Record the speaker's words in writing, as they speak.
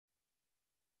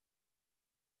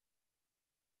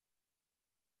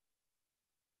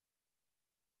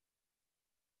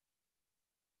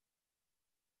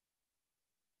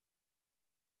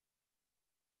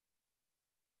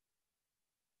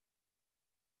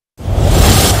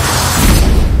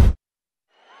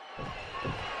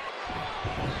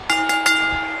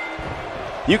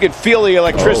You can feel the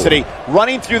electricity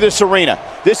running through this arena.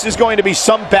 This is going to be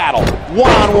some battle.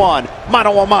 One-on-one,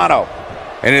 mano-a-mano.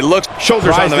 And it looks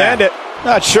shoulders on the mat. It.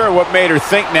 Not sure what made her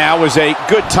think now was a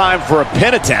good time for a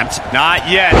pin attempt. Not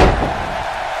yet.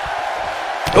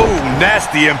 Oh,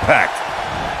 nasty impact.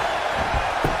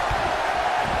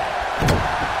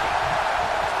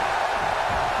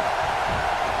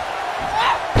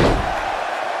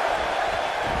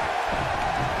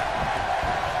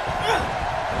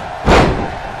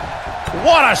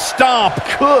 What a stomp.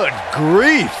 Good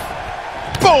grief.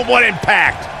 Boom, what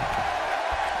impact.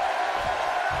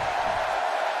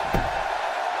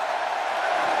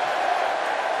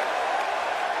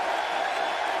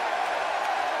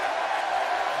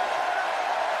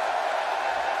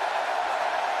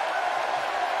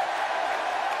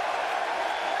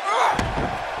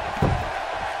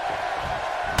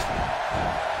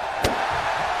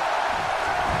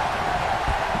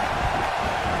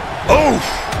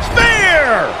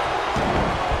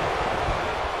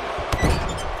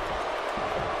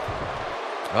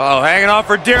 Oh, hanging on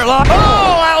for dear life. Oh,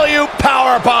 alley-oop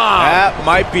powerbomb. That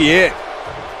might be it.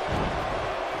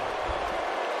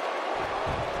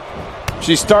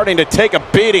 She's starting to take a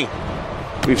beating.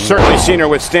 We've certainly seen her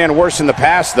withstand worse in the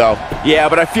past, though. Yeah,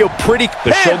 but I feel pretty...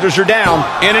 The shoulders are down.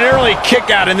 And an early kick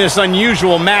out in this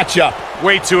unusual matchup.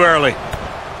 Way too early.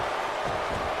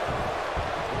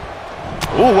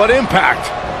 Ooh, what impact.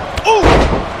 Ooh!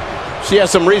 She has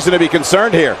some reason to be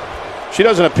concerned here. She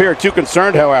doesn't appear too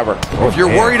concerned, however. If you're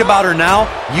worried about her now,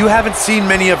 you haven't seen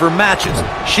many of her matches.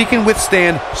 She can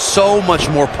withstand so much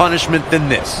more punishment than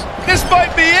this. This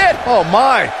might be it. Oh,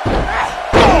 my.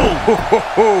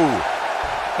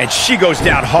 Oh! And she goes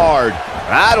down hard.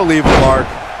 That'll leave a mark.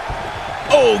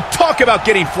 Oh, talk about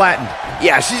getting flattened.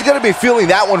 Yeah, she's going to be feeling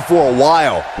that one for a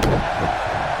while.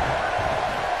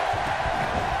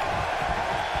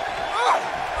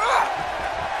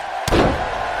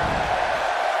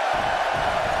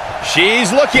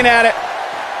 She's looking at it.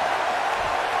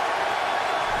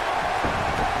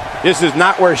 This is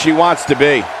not where she wants to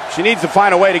be. She needs to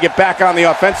find a way to get back on the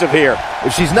offensive here.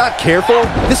 If she's not careful,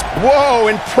 this... Whoa,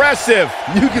 impressive.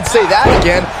 You could say that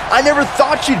again. I never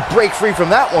thought she'd break free from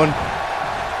that one.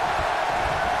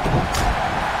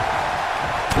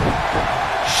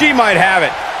 She might have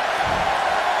it.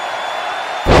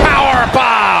 Power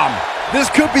bomb. This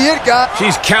could be it, guys.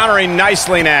 She's countering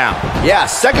nicely now. Yeah, a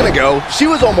second ago, she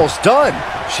was almost done.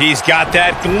 She's got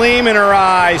that gleam in her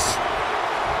eyes.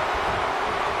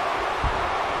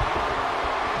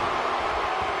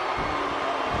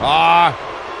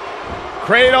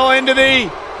 Cradle into the...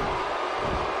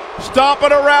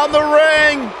 Stomping around the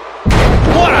ring.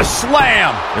 What a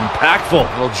slam. Impactful.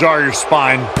 It'll jar your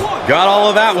spine. Got all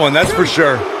of that one, that's for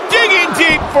sure. Digging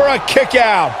deep for a kick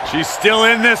out. She's still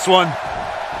in this one.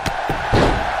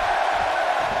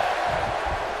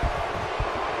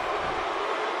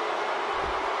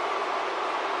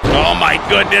 Oh my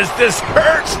goodness, this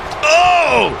hurts.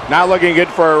 Oh! Not looking good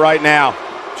for her right now.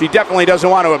 She definitely doesn't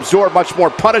want to absorb much more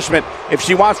punishment if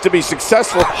she wants to be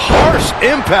successful. Harsh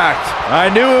impact. I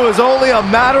knew it was only a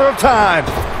matter of time.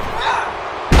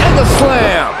 And the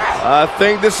slam. I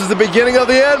think this is the beginning of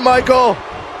the end, Michael.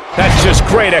 That's just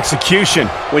great execution.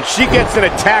 When she gets in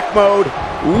attack mode,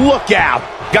 look out.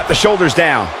 Got the shoulders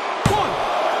down.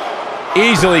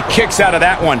 Easily kicks out of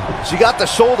that one. She got the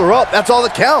shoulder up. That's all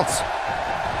that counts.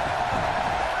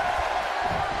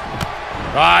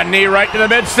 Knee right to the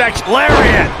midsection.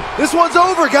 Lariat. This one's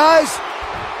over, guys.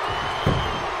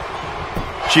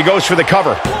 She goes for the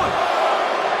cover.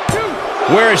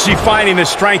 Where is she finding the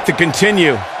strength to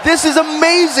continue? This is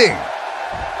amazing.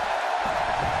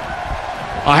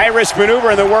 A high-risk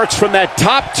maneuver in the works from that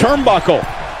top turnbuckle.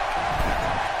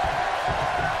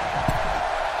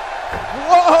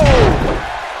 Whoa!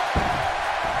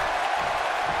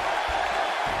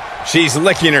 She's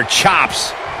licking her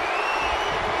chops.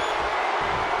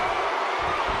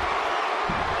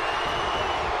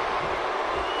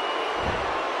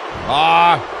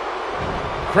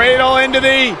 Cradle into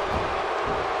the...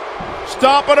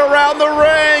 Stomping around the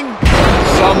ring.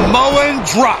 Samoan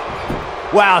drop.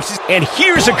 Wow, and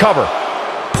here's a cover.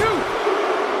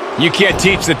 You can't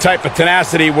teach the type of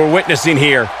tenacity we're witnessing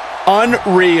here.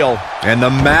 Unreal. And the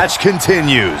match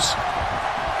continues.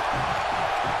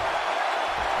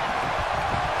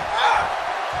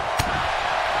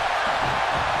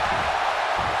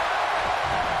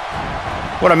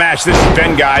 What a match this has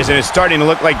been, guys, and it's starting to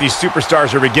look like these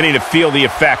superstars are beginning to feel the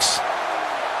effects.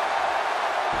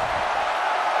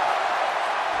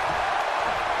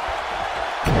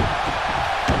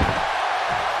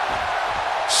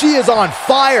 She is on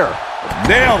fire.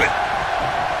 Nailed it.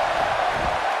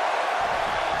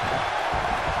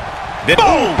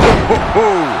 Boom!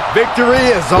 Victory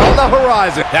is on the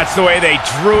horizon. That's the way they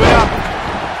drew it up.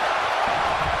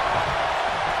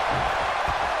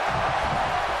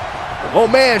 Oh,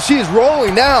 man, she's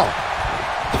rolling now.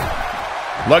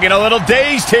 Looking a little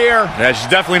dazed here. Yeah, she's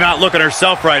definitely not looking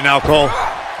herself right now, Cole.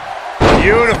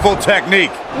 Beautiful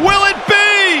technique. Will it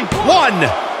be? 1,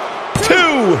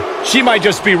 2. She might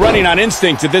just be running on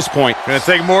instinct at this point. Gonna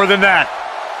take more than that.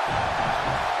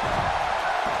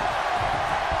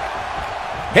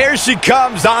 Here she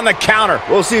comes on the counter.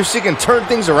 We'll see if she can turn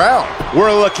things around.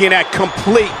 We're looking at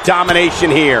complete domination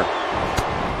here.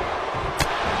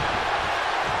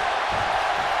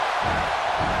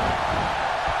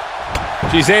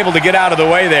 She's able to get out of the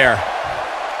way there.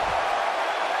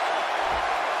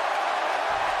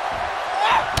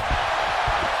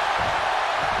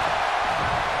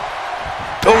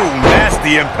 Oh,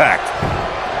 nasty impact.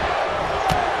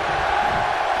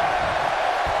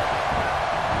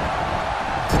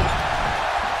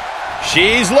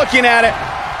 She's looking at it.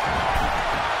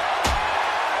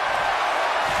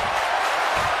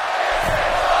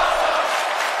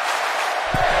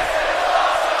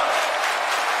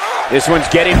 This one's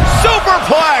getting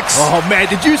superplex. Oh, man,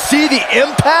 did you see the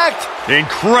impact?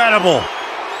 Incredible.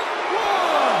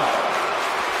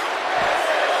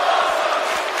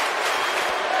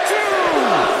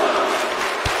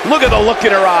 Look at the look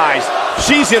in her eyes.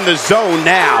 She's in the zone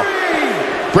now.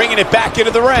 Bringing it back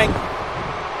into the ring.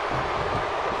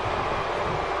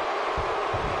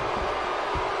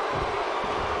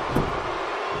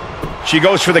 She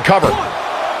goes for the cover.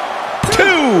 2.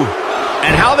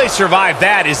 And how they survive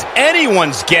that is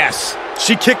anyone's guess.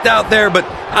 She kicked out there, but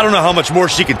I don't know how much more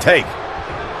she can take.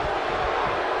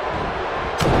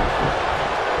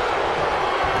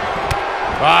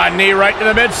 Knee right to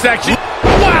the midsection.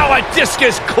 Wow, a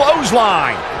discus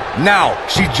clothesline. Now,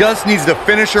 she just needs to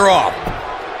finish her off.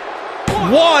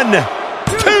 1,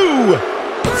 2,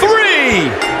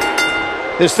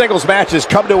 3. This singles match has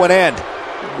come to an end.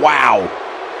 Wow.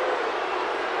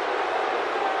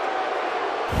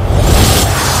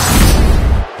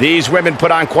 These women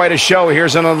put on quite a show.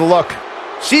 Here's another look.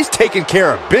 She's taking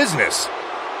care of business.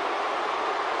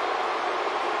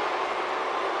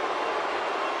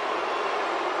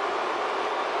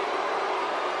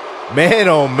 Man,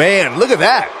 oh man, look at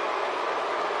that.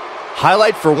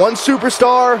 Highlight for one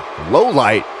superstar, low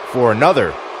light for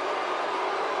another.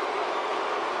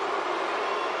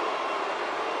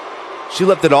 She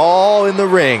left it all in the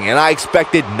ring, and I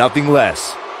expected nothing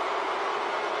less.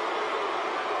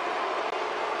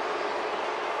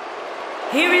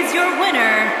 Here is your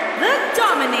winner, the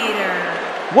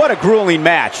Dominator. What a grueling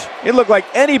match. It looked like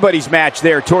anybody's match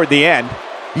there toward the end.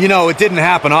 You know, it didn't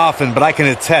happen often, but I can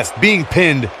attest, being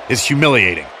pinned is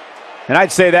humiliating. And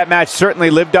I'd say that match certainly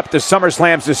lived up to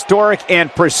SummerSlam's historic and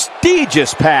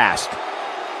prestigious past.